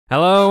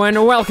Hello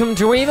and welcome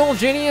to Evil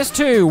Genius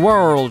 2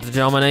 World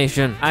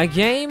Domination, a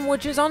game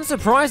which is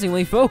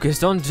unsurprisingly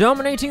focused on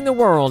dominating the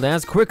world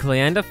as quickly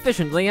and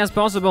efficiently as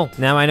possible.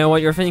 Now I know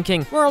what you're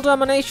thinking, world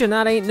domination,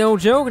 that ain't no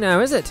joke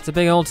now, is it? It's a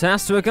big old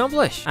task to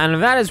accomplish.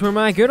 And that is where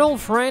my good old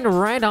friend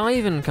Red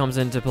Ivan comes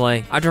into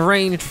play. A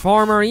deranged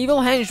former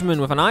evil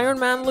henchman with an Iron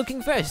Man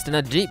looking fist and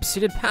a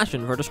deep-seated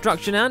passion for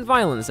destruction and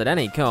violence at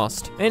any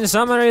cost. In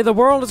summary, the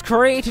world has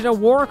created a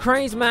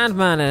war-crazed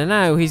madman and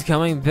now he's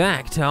coming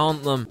back to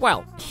haunt them.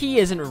 Well, he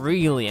isn't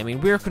really. I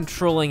mean, we're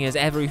controlling his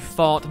every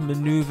thought,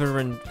 maneuver,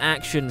 and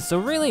action, so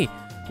really,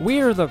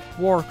 we're the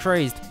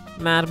war-crazed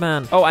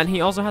madman. Oh, and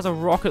he also has a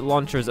rocket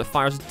launcher that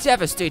fires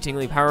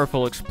devastatingly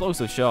powerful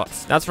explosive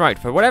shots. That's right,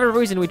 for whatever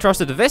reason we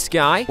trusted this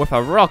guy with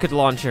a rocket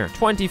launcher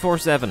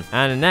 24/7.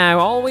 And now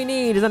all we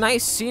need is a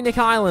nice scenic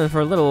island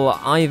for little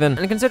Ivan.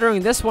 And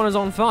considering this one is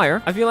on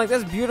fire, I feel like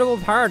this beautiful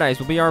paradise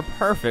will be our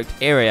perfect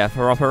area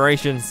for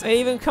operations. It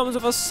even comes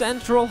with a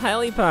central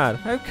helipad.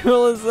 How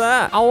cool is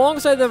that?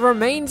 Alongside the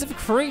remains of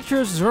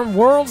creatures from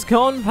worlds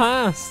gone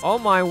past. Oh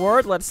my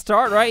word, let's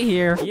start right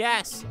here.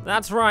 Yes,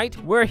 that's right,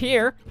 we're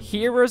here.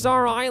 Here is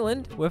our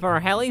island with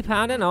our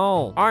helipad and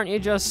all. Aren't you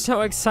just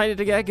so excited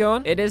to get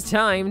going? It is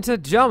time to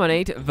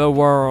dominate the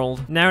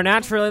world. Now,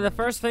 naturally, the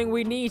first thing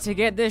we need to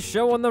get this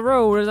show on the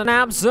road is an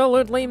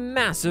absolutely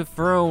massive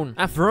throne.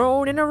 A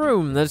throne in a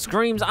room that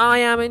screams, I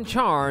am in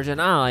charge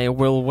and I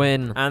will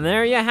win. And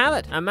there you have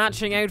it. A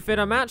matching outfit,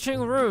 a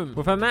matching room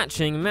with a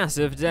matching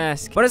massive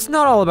desk. But it's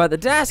not all about the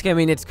desk. I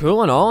mean, it's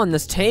cool and all. And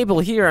this table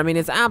here, I mean,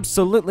 it's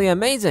absolutely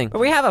amazing.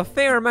 But we have a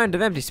fair amount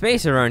of empty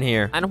space around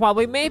here. And while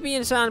we may be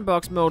in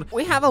sandbox mode,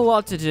 we have a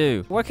lot to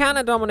do. We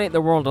cannot dominate the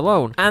world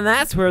alone, and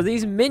that's where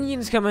these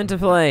minions come into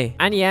play.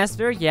 And yes,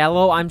 they're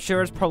yellow. I'm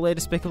sure it's probably a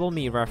Despicable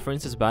Me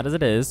reference, as bad as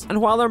it is.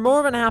 And while they're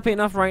more than happy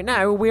enough right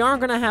now, we are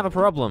gonna have a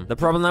problem. The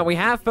problem that we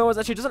have, though, is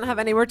that she doesn't have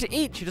anywhere to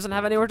eat, she doesn't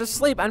have anywhere to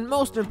sleep, and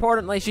most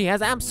importantly, she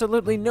has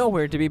absolutely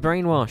nowhere to be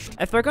brainwashed.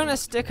 If they're gonna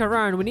stick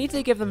around, we need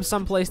to give them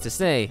some place to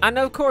stay. And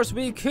of course,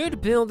 we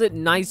could build it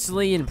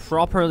nicely and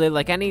properly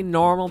like any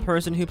normal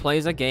person who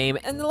plays a game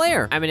in the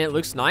lair. I mean, it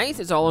looks nice,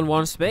 it's all in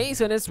one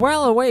space, and it's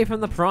well away from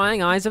the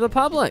prying eyes of the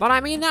public. But I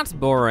mean, that's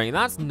boring,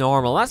 that's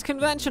normal, that's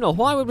conventional.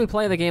 Why would we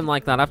play the game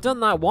like that? I've done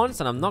that once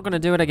and I'm not gonna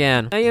do it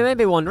again. Now you may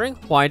be wondering,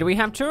 why do we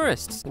have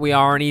tourists? We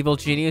are an evil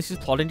genius who's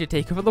plotting to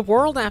take over the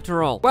world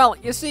after all. Well,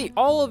 you see,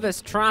 all of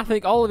this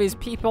traffic, all of these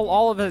people,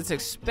 all of this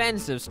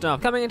expensive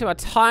stuff coming into a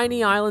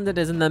tiny island that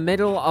is in the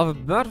middle of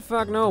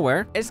buttfuck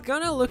nowhere, it's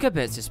gonna look a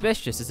bit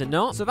suspicious, is it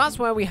not? So that's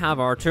why we have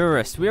our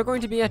tourists. We are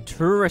going to be a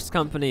tourist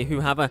company who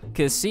have a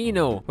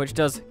casino, which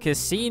does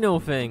casino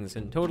things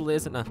and totally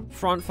isn't a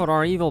front for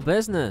our evil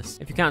business.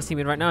 If you can't see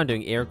me right now, I'm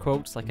doing air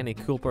quotes like any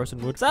cool person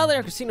would. Sadly,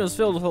 our casino's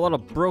filled with a lot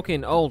of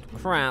broken old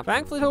crap.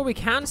 Thankfully, though, we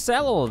can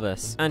sell all of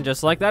this. And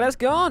just like that, it's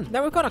gone.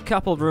 Now, we've got a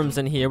couple of rooms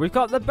in here. We've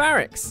got the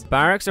barracks.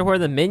 Barracks are where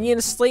the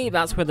minions sleep.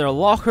 That's where their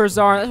lockers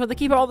are. That's where they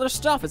keep all their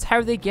stuff. It's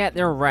how they get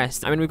their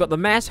rest. I mean, we've got the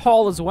mess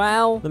hall as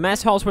well. The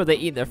mess hall's where they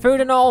eat their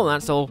food and all. And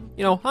that's all,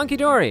 you know,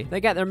 hunky-dory.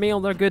 They get their meal,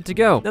 they're good to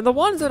go. Now, the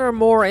ones that are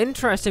more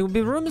interesting would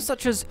be rooms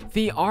such as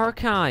the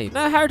archive.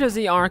 Now, how does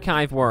the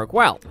archive work?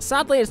 Well,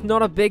 sadly, it's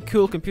not a big,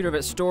 cool computer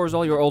that stores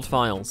all your old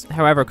files.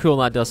 However cool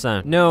that does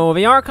sound. No,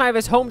 the archive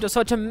is home to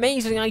such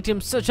amazing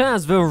items such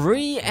as the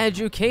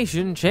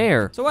re-education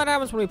chair. So what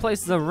happens when we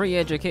place the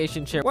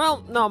re-education chair?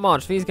 Well, not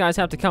much. These guys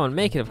have to come and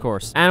make it, of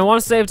course. And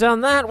once they've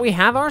done that, we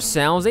have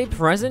ourselves a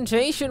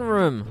presentation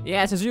room.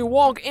 Yes, as you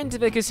walk into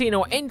the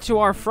casino, into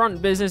our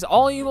front business,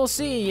 all you will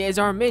see is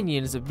our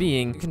minions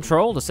being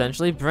controlled,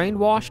 essentially.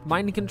 Brainwashed,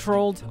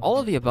 mind-controlled, all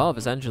of the above,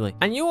 essentially.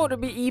 And you ought to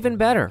be even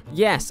better.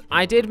 Yes,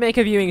 I did make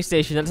a viewing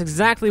station. That's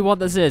exactly what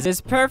this is.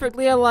 It's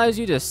perfectly allows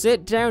you to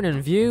sit down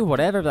and view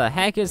whatever the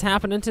heck is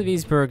happening to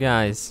these poor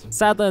guys.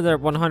 Sadly, they're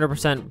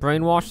 100%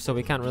 brainwashed, so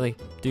we can't really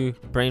do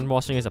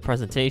brainwashing as a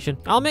presentation.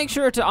 I'll make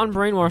sure to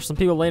unbrainwash some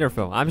people later,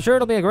 though. I'm sure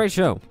it'll be a great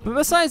show. But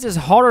besides this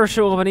horror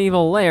show of an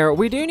evil lair,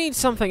 we do need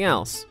something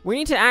else. We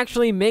need to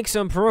actually make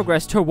some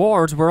progress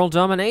towards world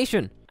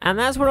domination. And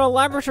that's where a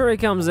laboratory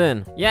comes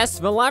in. Yes,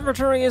 the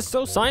laboratory is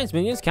so science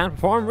minions can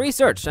perform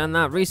research, and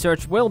that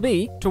research will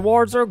be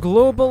towards our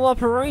global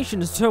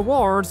operations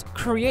towards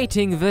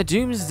creating the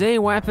Doomsday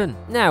Weapon.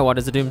 Now, what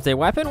is a Doomsday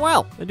Weapon?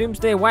 Well, the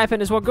Doomsday Weapon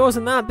is what goes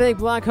in that big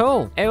black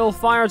hole. It will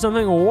fire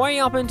something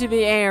way up into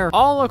the air,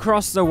 all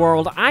across the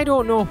world. I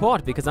don't know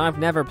what, because I've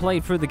never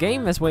played through the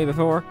game this way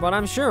before, but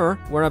I'm sure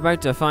we're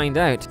about to find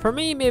out. For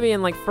me, maybe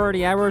in like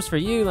 30 hours, for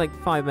you,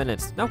 like 5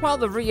 minutes. Now, while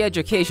the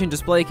re-education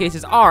display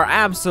cases are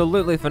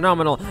absolutely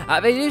phenomenal,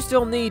 they do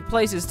still need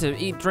places to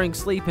eat, drink,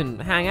 sleep,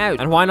 and hang out.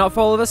 And why not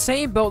follow the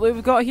same boat that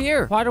we've got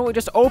here? Why don't we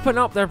just open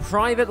up their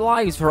private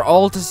lives for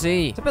all to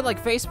see? It's a bit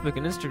like Facebook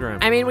and Instagram.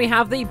 I mean, we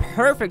have the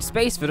perfect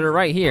space for it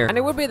right here, and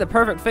it would be the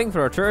perfect thing for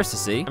our tourists to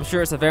see. I'm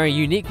sure it's a very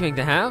unique thing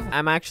to have.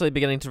 I'm actually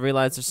beginning to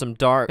realize there's some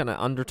dark kind of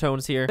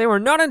undertones here. They were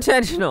not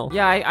intentional.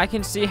 Yeah, I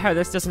can see how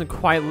this doesn't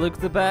quite look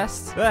the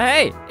best, but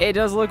hey, it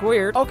does look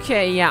weird.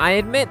 Okay, yeah, I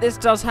admit this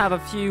does have a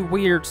few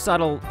weird,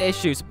 subtle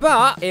issues,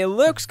 but it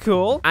looks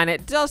cool, and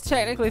it does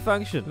technically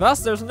function. Thus,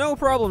 there's no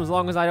problem as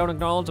long as I don't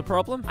acknowledge a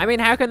problem. I mean,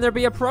 how can there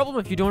be a problem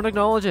if you don't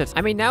acknowledge it?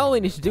 I mean, now all we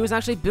need to do is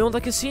actually build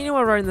a casino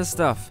around this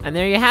stuff. And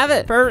there you have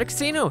it. Perfect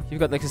casino. You've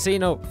got the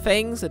casino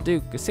things that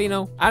do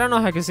casino. I don't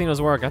know how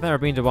casinos work. I've never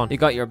been to one. You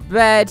got your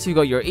bed, you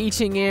got your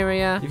eating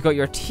area, you've got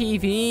your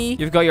TV,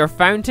 you've got your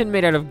fountain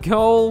made out of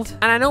gold.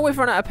 And I know we've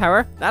run out of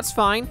power. That's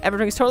fine.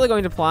 Everything's totally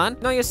going to plan.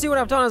 Now, you see what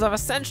I've done is I've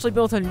essentially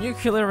built a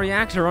nuclear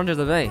reactor under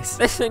the base.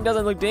 This thing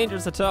doesn't look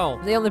dangerous at all.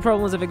 The only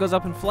problem is if it goes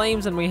up in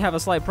flames and we have a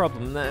slight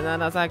problem.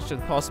 That's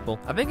actually possible.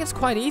 I think it's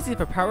quite easy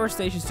for power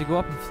stations to go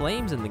up in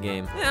flames in the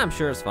game. Yeah, I'm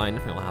sure it's fine.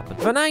 Nothing will happen.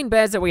 The 9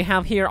 beds that we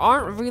have here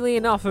aren't really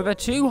enough of the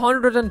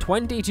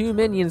 222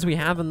 minions we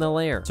have in the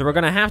lair. So we're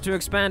gonna have to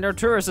expand our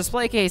tourist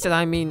display cases.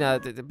 I mean,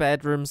 the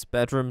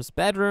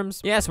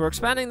bedrooms. Yes, we're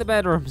expanding the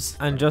bedrooms.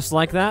 And just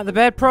like that, the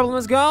bed problem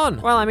is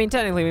gone. Well, I mean,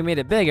 technically we made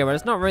it bigger, but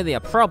it's not really a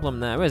problem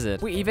now, is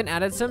it? We even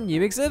added some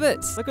new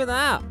exhibits. Look at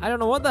that. I don't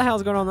know what the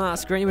hell's going on that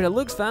screen, but it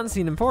looks fancy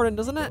and important,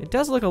 doesn't it? It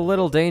does look a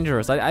little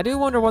dangerous. I do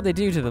wonder what they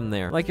do to them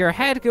there. Like, your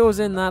head goes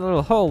in that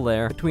little hole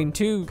there between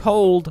 2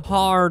 cold,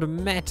 hard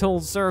metal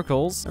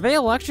circles. Are they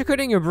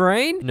electrocuting your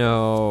brain?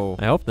 No,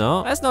 I hope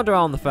not. Let's not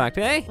dwell on the fact,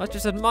 eh? Let's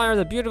just admire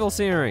the beautiful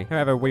scenery,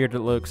 however weird it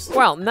looks.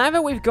 Well, now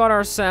that we've got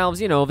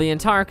ourselves, you know, the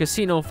entire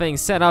casino thing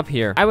set up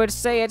here, I would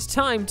say it's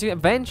time to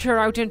venture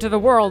out into the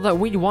world that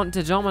we want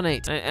to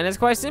dominate. And it's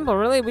quite simple,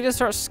 really. We just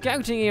start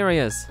scouting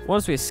areas.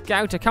 Once we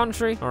scout a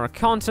country or a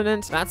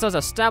continent, that's us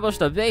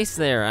established a base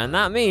there, and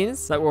that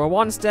means that we're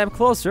one step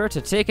closer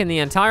to taking the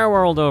entire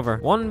world over.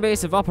 One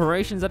base of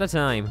operations at a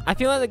time. I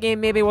feel like the game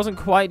maybe wasn't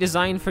quite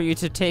designed for you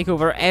to take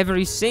over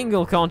every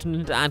single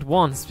continent at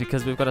once,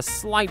 because we've got a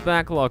slight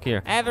backlog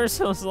here. Ever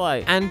so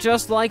slight. And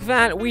just like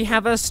that, we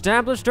have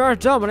established our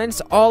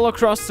dominance all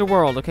across the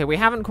world. Okay, we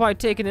haven't quite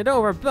taken it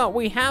over, but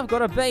we have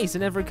got a base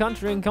in every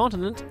country and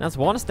continent. That's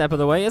one step of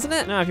the way, isn't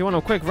it? Now, if you want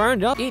a quick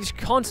roundup, each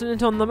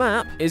continent on the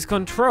map is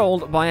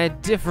controlled by a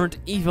different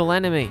evil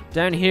enemy.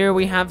 Down here,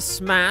 we have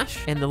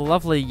Smash, in the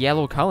lovely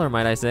yellow color,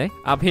 might I say.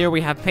 Up here,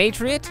 we have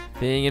Patriot,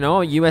 being, you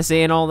know,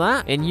 USA and all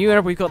that. In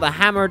Europe, we've got the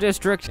Hammer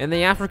District. In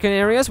the African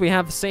areas, we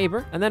have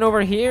Saber. And then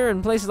over here,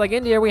 in places like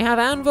India, we have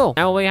Anvil.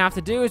 Now, all we have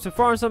to do is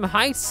perform some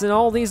heists in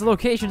all these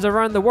locations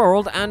around the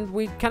world, and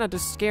we kind of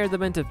just scare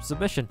them into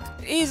submission.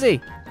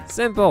 Easy.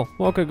 Simple.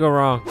 What could go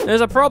wrong?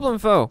 There's a problem,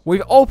 foe.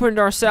 We've opened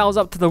ourselves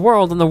up to the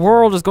world, and the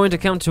world is going to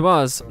come to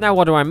us. Now,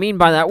 what do I mean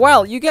by that?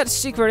 Well, you get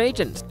secret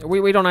agents.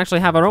 We don't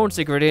actually have our own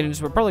secret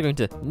agents. We're probably going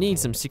to need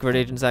some secret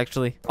agents,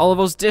 actually. All of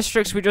those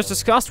districts we just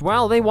discussed,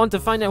 well, they want to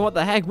find out what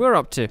the heck we're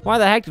up to. Why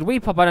the heck did we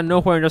pop out of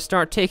nowhere and just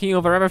start taking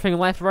over everything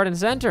left, right, and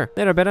center?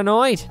 They're a bit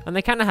annoyed, and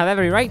they kind of have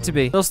every right to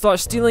be. They'll start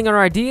stealing our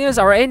ideas,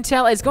 our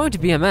intel. It's going to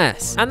be a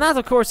mess. And that,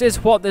 of course,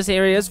 is what this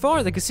area is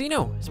for, the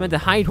casino. It's meant to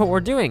hide what we're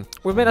doing.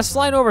 We've made a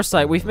slight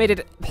oversight. We've made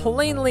it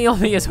plainly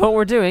obvious what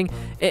we're doing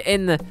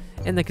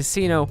in the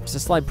casino. It's a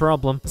slight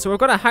problem. So we're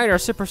gonna hide our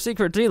super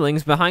secret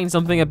dealings behind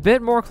something a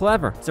bit more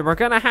clever. So we're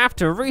gonna have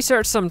to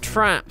research some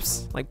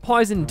traps, like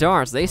poison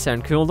darts. They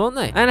sound cool, don't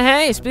they? And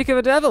hey, speak of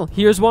a devil,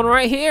 here's one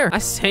right here. A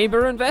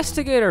Saber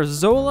investigator,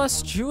 Zola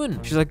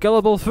Stewin. She's a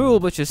gullible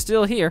fool, but she's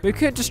still here. We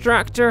could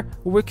distract her,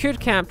 we could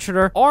capture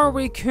her, or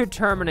we could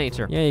terminate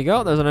her. There you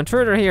go, there's an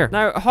intruder here.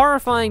 Now,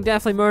 horrifying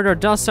deathly murder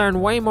does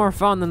sound way more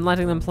fun than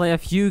letting them play a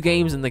few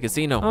games in the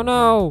casino. Oh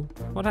no,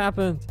 what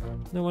happened?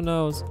 No one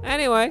knows.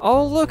 Anyway,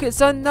 oh look,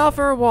 it's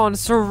another one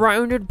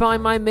surrounded by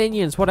my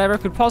minions. Whatever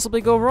could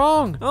possibly go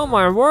wrong? Oh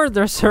my word,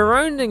 they're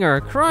surrounding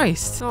her.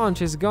 Christ. Oh, and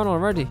she's gone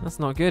already. That's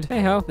not good.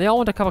 Hey ho, they all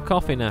want a cup of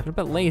coffee now. You're a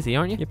bit lazy,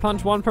 aren't you? You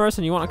punch one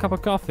person, you want a cup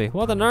of coffee.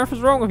 What on earth is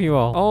wrong with you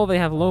all? Oh, they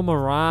have low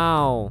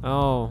morale.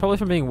 Oh, probably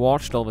from being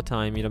watched all the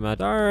time, you'd imagine.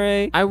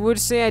 Sorry. I would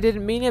say I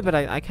didn't mean it, but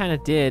I kind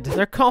of did.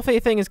 Their coffee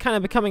thing is kind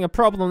of becoming a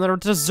problem. They're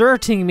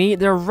deserting me.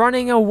 They're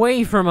running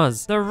away from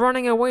us. They're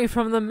running away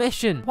from the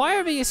mission. Why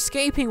are the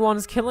escaping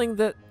ones killing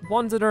the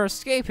ones that are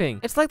escaping?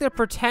 It's like they're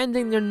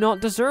pretending they're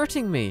not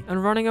deserting me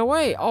and running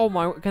away. Oh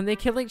my, can they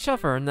kill each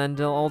other and then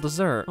they'll all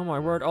desert? Oh my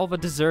word, all the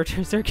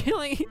deserters are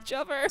killing each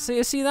other. So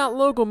you see, that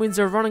logo means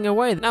they're running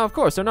away. Now, of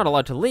course, they're not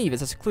allowed to leave.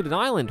 It's a secluded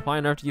island. Why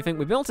on earth do you think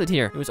we built it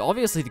here? It was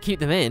obviously to keep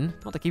them in,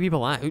 not to keep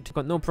people out. We've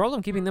got no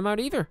problem keeping them out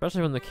either,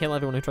 especially when they kill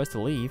everyone who tries to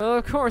leave. But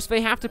of course,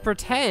 they have to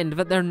pretend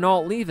that they're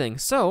not leaving.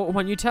 So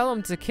when you tell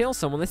them to kill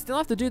someone, they still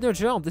have to do their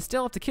job. They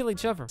still have to kill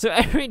each other. So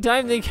every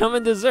time they come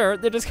and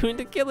desert, they're just going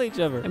to kill each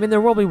other. I mean,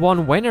 there will be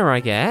one winner, I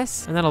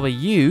guess, and that'll be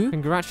you.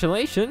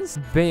 Congratulations,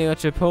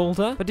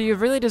 Beachapolta. But do you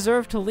really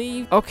deserve to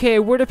leave? Okay,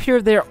 it would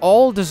appear they're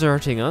all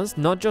deserting us,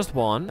 not just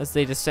one, as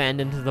they descend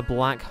into the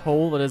black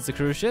hole that is the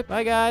cruise ship.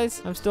 Bye,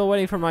 guys. I'm still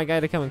waiting for my guy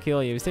to come and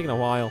kill you. He's taking a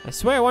while. I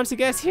swear, once he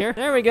gets here.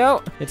 There we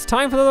go. It's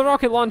time for the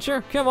rocket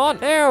launcher. Come on.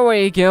 There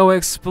we go.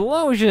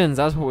 Explosions.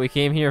 That's what we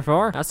came here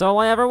for. That's all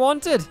I ever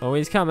wanted. Oh,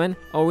 he's coming.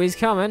 Oh, he's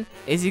coming.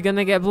 Is he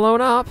gonna get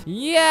blown up?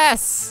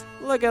 Yes!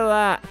 Look at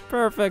that.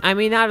 Perfect. I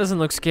mean, that doesn't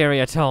look scary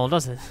at all,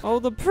 does it? Oh,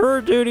 the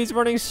poor dude, he's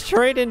running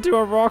straight into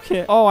a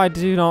rocket. Oh, I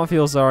do not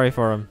feel sorry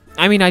for him.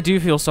 I mean, I do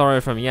feel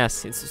sorry for him.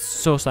 Yes, it's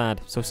so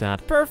sad. So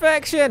sad.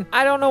 Perfection!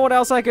 I don't know what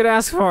else I could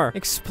ask for.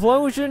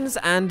 Explosions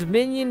and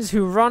minions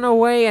who run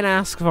away and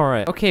ask for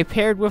it. Okay,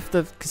 paired with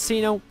the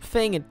casino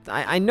thing.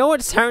 I know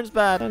it sounds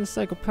bad and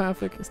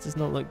psychopathic. This does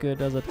not look good,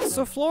 does it?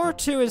 So floor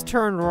 2 is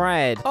turned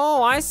red.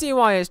 Oh, I see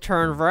why it's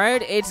turned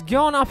red. It's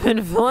gone up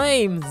in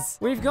flames.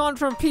 We've gone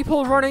from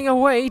people running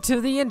away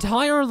to the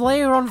entire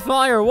lair on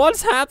fire.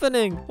 What's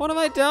happening? What have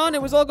I done?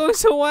 It was all going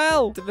so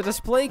well. The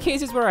display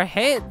cases were a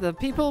hit. The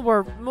people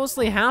were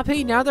mostly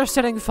happy. Now they're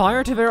setting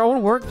fire to their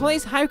own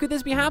workplace. How could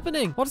this be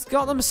happening? What's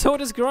got them so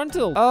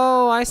disgruntled?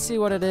 Oh, I see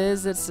what it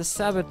is. It's a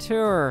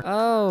saboteur.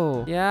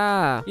 Oh,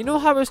 yeah. You know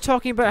how I was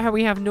talking about how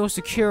we have no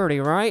security,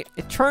 right?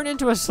 It turned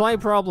into a slight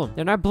problem.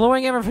 They're now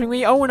blowing everything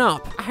we own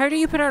up. How do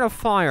you put out a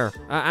fire?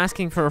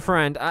 Asking for a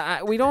friend.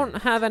 We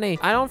don't have any.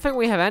 I don't think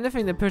we have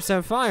anything that puts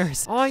out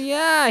fires. Oh,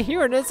 yeah.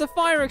 Here it is. A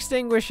fire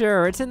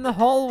extinguisher. It's in the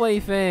hallway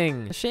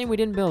thing. A shame we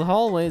didn't build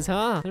hallways,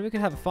 huh? Maybe we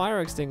could have a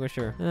fire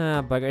extinguisher.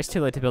 Ah, bugger. It's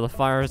too late to build a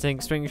fire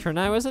extinguisher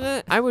now, isn't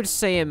it? I would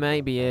say it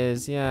maybe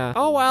is, yeah.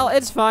 Oh, well,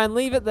 it's fine.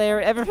 Leave it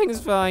there. Everything's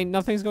fine.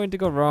 Nothing's going to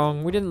go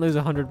wrong. We didn't lose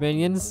 100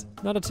 minions.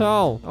 Not at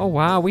all. Oh,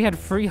 wow. We had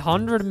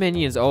 300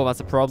 minions. Oh, that's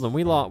a problem.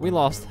 We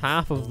lost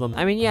half of them.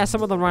 I mean, yeah,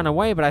 some of them ran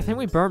away, but I think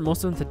we burnt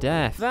most of them to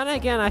death. Then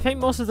again, I think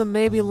most of them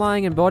may be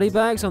lying in body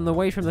bags on the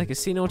way from the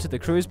casino to the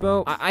cruise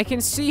boat. I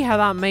can see how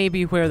that may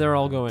be where they're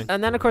all going.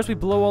 And then, of course, we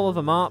blow all of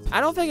them up.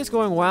 I don't think it's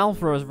going well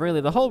for us,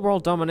 really. The whole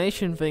world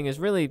domination thing is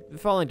really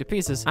falling to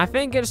pieces. I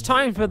think it's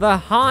time for the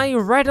high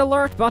red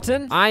alert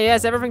button. Ah,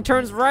 yes, everything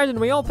turns red and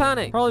we all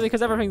panic. Probably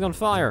because everything's on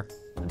fire.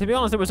 To be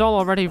honest, it was all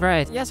already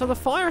red. Yeah, so the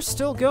fire's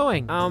still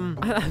going. I'm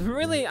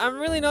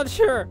really not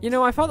sure. You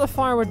know, I thought the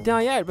fire would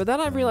die out, but then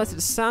I realized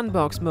it's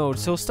sandbox mode,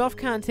 so stuff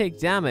can't take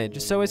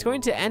damage, so it's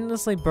going to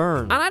endlessly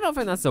burn. And I don't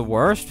think that's the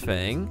worst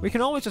thing. We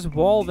can always just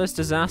wall this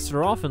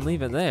disaster off and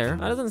leave it there.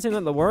 That doesn't seem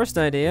like the worst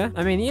idea.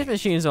 I mean, these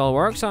machines all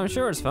work, so I'm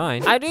sure it's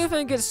fine. I do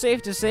think it's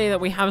safe to say that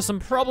we have some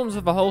problems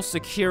with the whole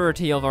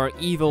security of our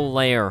evil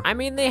lair. I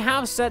mean, they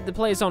have set the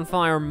place on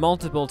fire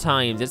multiple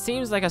times. It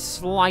seems like a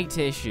slight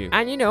issue.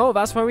 And you know,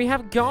 that's why we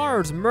have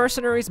guards,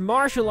 mercenaries,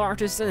 martial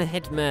artists, and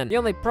hitmen. The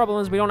only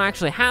problem is we don't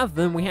actually have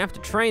them, we have to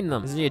train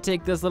them. So you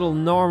take this little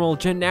normal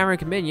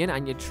generic minion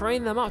and you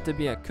train them up to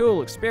be a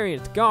cool,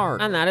 experienced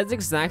guard. And that is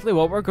exactly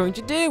what we're going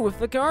to do with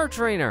the guard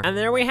trainer. And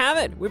there we have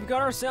it. We've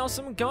got ourselves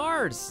some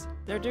guards.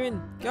 They're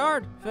doing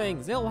guard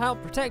things. They'll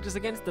help protect us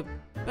against the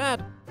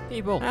bad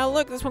people. Oh,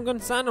 look, this one can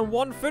stand on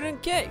 1 foot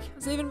and kick.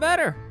 That's even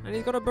better. And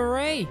he's got a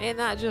beret. Ain't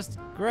that just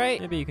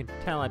great? Maybe you can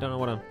tell I don't know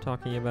what I'm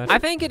talking about. I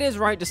think it is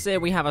right to say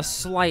we have a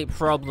slight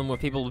problem with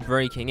people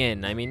breaking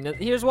in. I mean,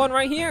 here's one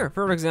right here,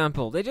 for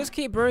example. They just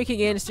keep breaking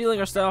in, stealing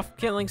our stuff,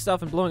 killing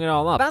stuff, and blowing it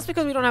all up. That's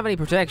because we don't have any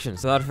protection.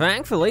 So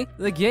thankfully,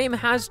 the game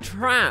has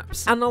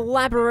traps. An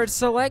elaborate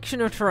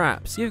selection of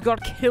traps. You've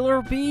got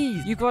killer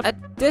bees. You've got a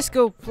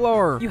disco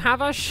floor. You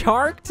have a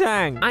shark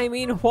tank. I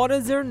mean, what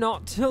is there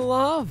not to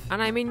love?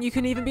 And I mean, you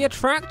can even be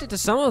attracted to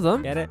some of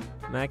them. Get it?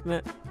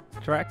 Magnet?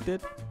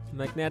 Attracted?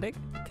 Magnetic?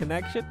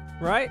 Connection?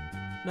 Right?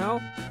 No?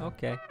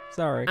 Okay.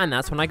 Sorry. And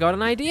that's when I got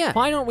an idea.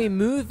 Why don't we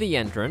move the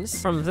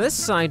entrance from this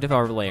side of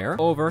our lair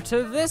over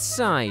to this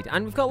side?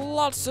 And we've got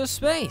lots of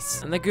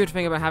space. And the good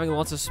thing about having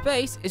lots of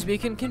space is we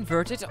can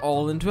convert it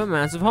all into a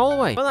massive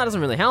hallway. Well, that doesn't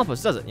really help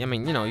us, does it? I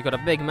mean, you know, you've got a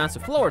big,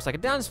 massive floor. It's like a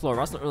dance floor.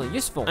 That's not really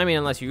useful. I mean,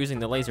 unless you're using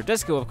the laser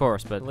disco, of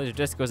course. But laser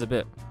disco is a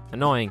bit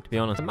annoying, to be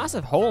honest. A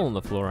massive hole in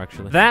the floor,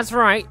 actually. That's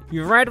right.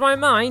 You've read my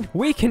mind.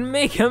 We can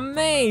make a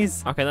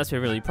maze. Okay, let's be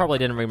real. You probably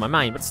didn't read my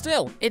mind, but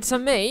still, it's a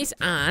maze.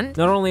 And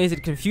not only is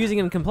it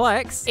confusing and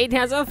complex, it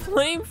has a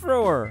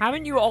flamethrower.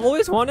 Haven't you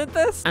always wanted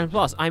this? And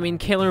plus, I mean,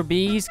 killer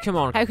bees. Come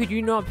on. How could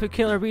you not put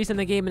killer bees in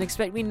the game and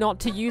expect me not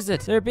to use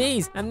it? They're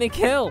bees, and they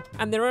kill,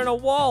 and they're in a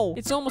wall.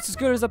 It's almost as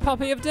good as a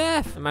puppy of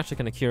death. I'm actually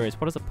kind of curious.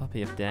 What is a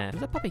puppy of death?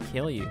 Does a puppy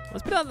kill you?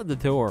 Let's put that at the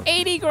door.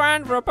 80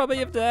 grand for a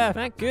puppy of death.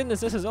 Thank goodness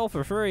this is all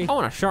for free. Oh,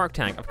 and a shark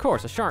tank. Of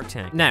course, a shark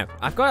tank. Now,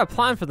 I've got a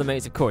plan for the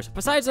maze, of course.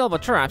 Besides all the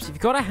traps, you've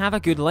got to have a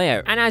good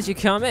layout. And as you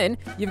come in,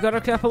 you've got a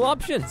couple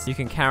options. You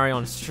can carry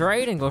on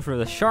straight and go through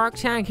the shark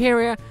tank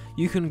area.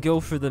 You can go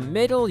through the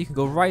middle, you can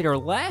go right or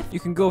left, you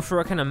can go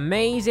through a kind of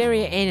maze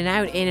area, in and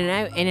out, in and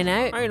out, in and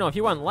out. I don't know, if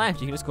you went left,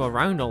 you can just go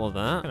around all of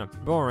that. Kind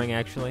of boring,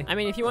 actually. I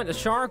mean, if you went the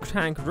shark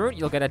tank route,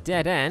 you'll get a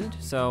dead end,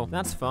 so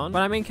that's fun.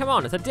 But I mean, come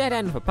on, it's a dead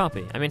end for a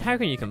puppy. I mean, how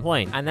can you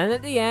complain? And then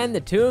at the end, the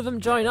two of them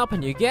join up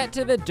and you get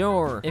to the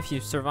door. If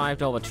you've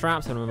survived all the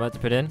traps that I'm about to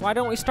put in, why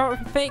don't we start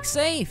with a fake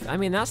safe? I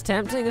mean, that's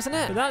tempting, isn't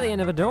it? But at the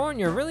end of a door and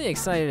you're really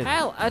excited.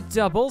 Hell, a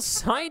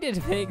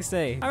double-sided fake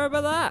safe. How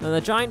about that? And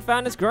the giant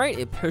fan is great.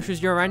 It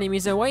pushes your enemies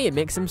enemies away. It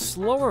makes them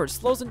slower. It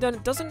slows them down.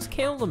 It doesn't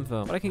kill them,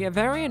 though. But it can get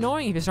very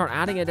annoying if you start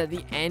adding it at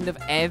the end of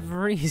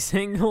every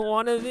single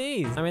one of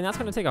these. I mean, that's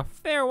going to take a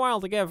fair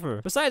while to get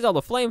through. Besides all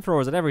the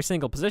flamethrowers at every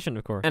single position,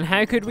 of course. And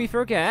how could we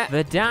forget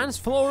the dance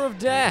floor of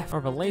death?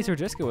 Or the laser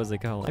disco, as they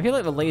call it. I feel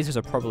like the lasers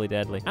are probably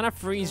deadly. And a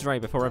freeze ray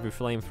before every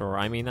flamethrower.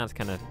 I mean, that's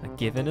kind of a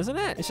given, isn't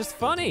it? It's just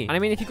funny. And I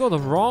mean, if you go the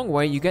wrong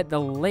way, you get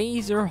the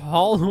laser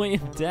hallway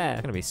of death.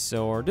 It's gonna be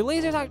sore. Do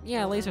lasers act?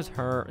 Yeah, lasers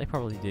hurt. They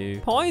probably do.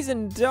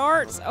 Poison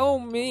darts. Oh,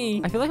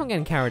 me. I feel like I'm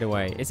getting carried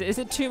away. Is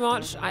it too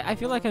much? I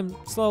feel like I'm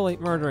slowly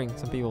murdering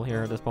some people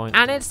here at this point.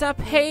 And it's a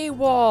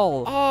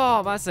paywall.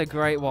 Oh, that's a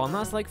great one.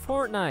 That's like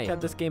Fortnite.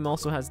 Except this game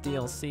also has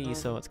DLC,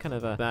 so it's kind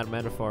of a bad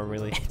metaphor,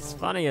 really. It's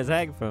funny as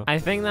heck, though. I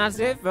think that's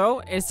it, though.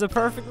 It's the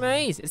perfect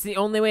maze. It's the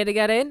only way to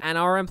get in, and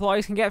our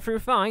employees can get through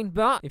fine,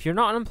 but if you're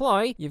not an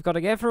employee, you've got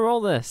to get through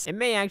all this. It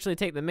may actually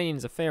take the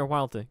minions a fair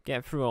while to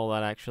get through all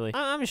that, actually.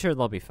 I'm sure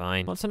they'll be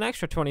fine. Well, it's an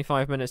extra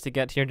 25 minutes to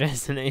get to your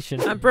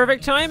destination. And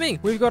perfect timing!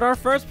 We've got our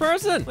first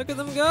person! Look at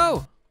them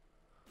go!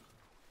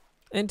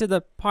 Into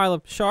the pile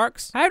of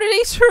sharks. How did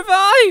he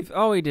survive?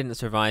 Oh, he didn't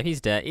survive.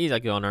 He's dead. He's a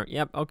goner.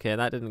 Yep, okay,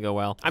 that didn't go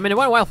well. I mean, it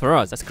went well for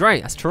us. That's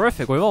great. That's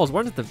terrific. We've always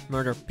wanted to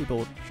murder people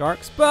with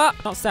sharks,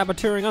 but not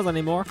saboteuring us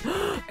anymore.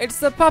 It's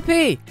the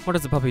puppy. What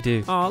does the puppy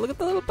do? Oh, look at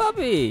the little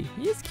puppy.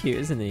 He's cute,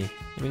 isn't he?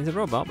 I mean, he's a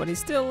robot, but he's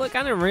still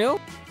kind of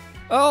real.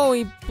 Oh,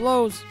 he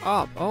blows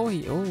up. Oh,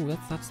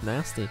 that's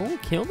nasty. Oh,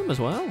 killed him as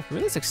well.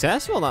 Really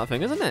successful, that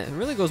thing, isn't it? It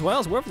really goes well.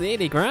 It's worth the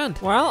 80 grand.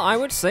 Well, I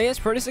would say it's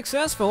pretty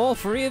successful. All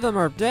three of them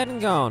are dead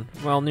and gone.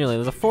 Well, nearly.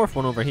 There's a fourth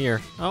one over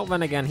here. Oh,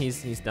 then again,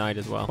 he's died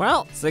as well.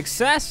 Well,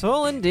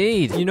 successful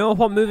indeed. You know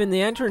what moving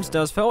the entrance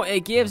does, Phil?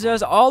 It gives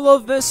us all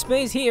of this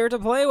space here to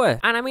play with.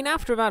 And I mean,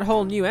 after that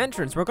whole new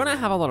entrance, we're gonna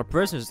have a lot of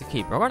prisoners to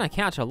keep. We're gonna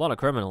catch a lot of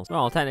criminals.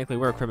 Well, technically,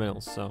 we're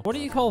criminals, so. What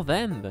do you call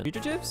them, then?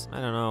 Fugitives?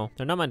 I don't know.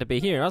 They're not meant to be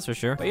here, that's for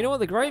sure. But you know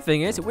what the great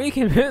thing is? We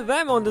can put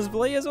them on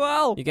display as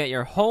well. You get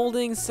your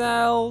holding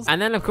cells.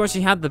 And then, of course,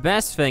 you have the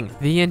best thing.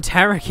 The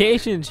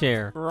interrogation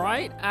chair.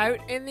 Right out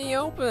in the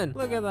open.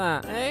 Look at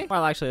that, eh?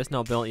 Well, actually, it's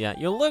not built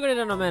yet. You'll look at it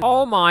in a minute.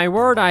 Oh, my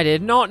word, I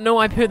did not know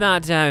I put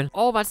that down.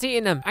 Oh, that's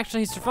eating him. Actually,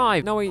 he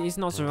survived. No, he's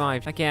not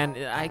survived. Again,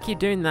 I keep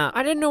doing that.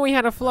 I didn't know we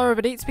had a floor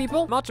that eats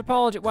people. Much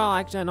apology. Well,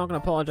 actually, I'm not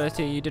going to apologize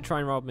to you. You did try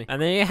and rob me.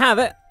 And there you have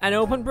it. An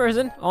open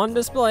prison on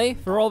display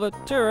for all the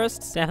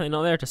tourists. Definitely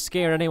not there to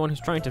scare anyone who's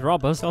trying to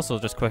rob us. Also,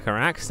 just quicker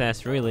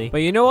access, really.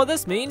 But you know what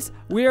this means?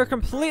 We are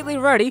completely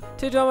ready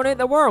to dominate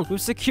the world. We've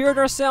secured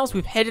ourselves,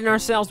 we've hidden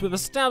ourselves, we've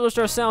established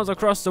ourselves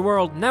across the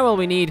world. Now all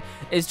we need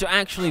is to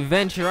actually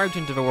venture out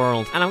into the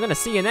world. And I'm gonna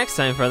see you next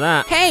time for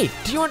that. Hey,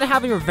 do you want to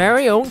have your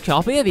very own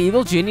copy of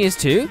Evil Genius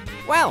 2?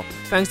 Well,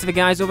 thanks to the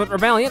guys over at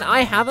Rebellion,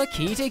 I have a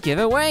key to give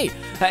away.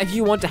 If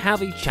you want to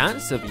have a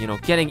chance of,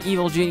 getting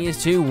Evil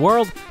Genius 2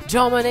 World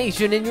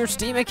Domination in your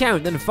Steam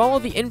account, then follow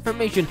the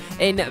information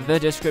in the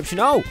description.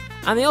 Oh,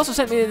 and they also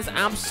sent me this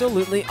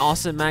absolutely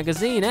awesome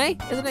magazine, eh?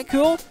 Isn't it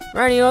cool?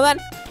 Righty-o then.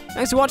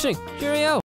 Thanks for watching. Cheerio.